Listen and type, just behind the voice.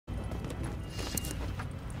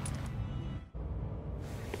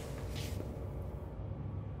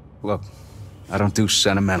Look, I don't do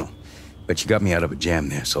sentimental, but you got me out of a jam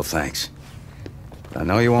there, so thanks. But I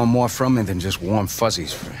know you want more from me than just warm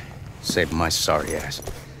fuzzies for saving my sorry ass.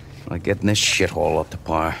 Like getting this shithole up to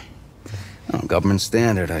par. Oh, government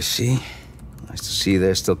standard, I see. Nice to see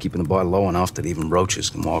they're still keeping the bar low enough that even roaches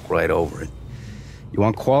can walk right over it. You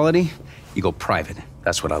want quality? You go private.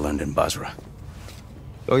 That's what I learned in Basra.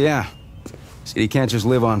 Oh yeah. See, you can't just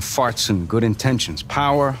live on farts and good intentions.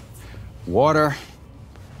 Power, water,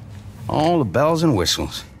 all the bells and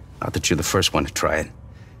whistles. Not that you're the first one to try it.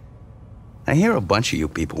 I hear a bunch of you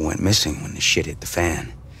people went missing when the shit hit the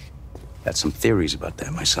fan. Got some theories about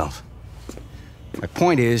that myself. My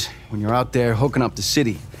point is, when you're out there hooking up the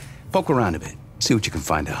city, poke around a bit, see what you can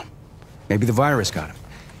find out. Maybe the virus got him.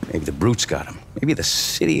 Maybe the brutes got him. Maybe the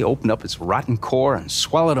city opened up its rotten core and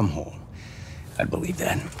swallowed them whole. I'd believe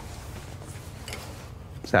that.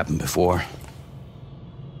 It's happened before.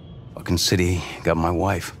 Fucking city got my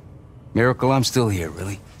wife. Miracle I'm still here,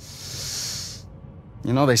 really.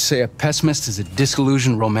 You know, they say a pessimist is a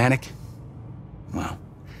disillusioned romantic. Well,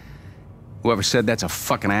 whoever said that's a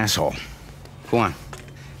fucking asshole. Go on,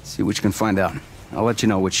 see what you can find out. I'll let you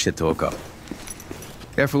know which shit to hook up.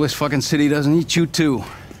 Careful this fucking city doesn't eat you too.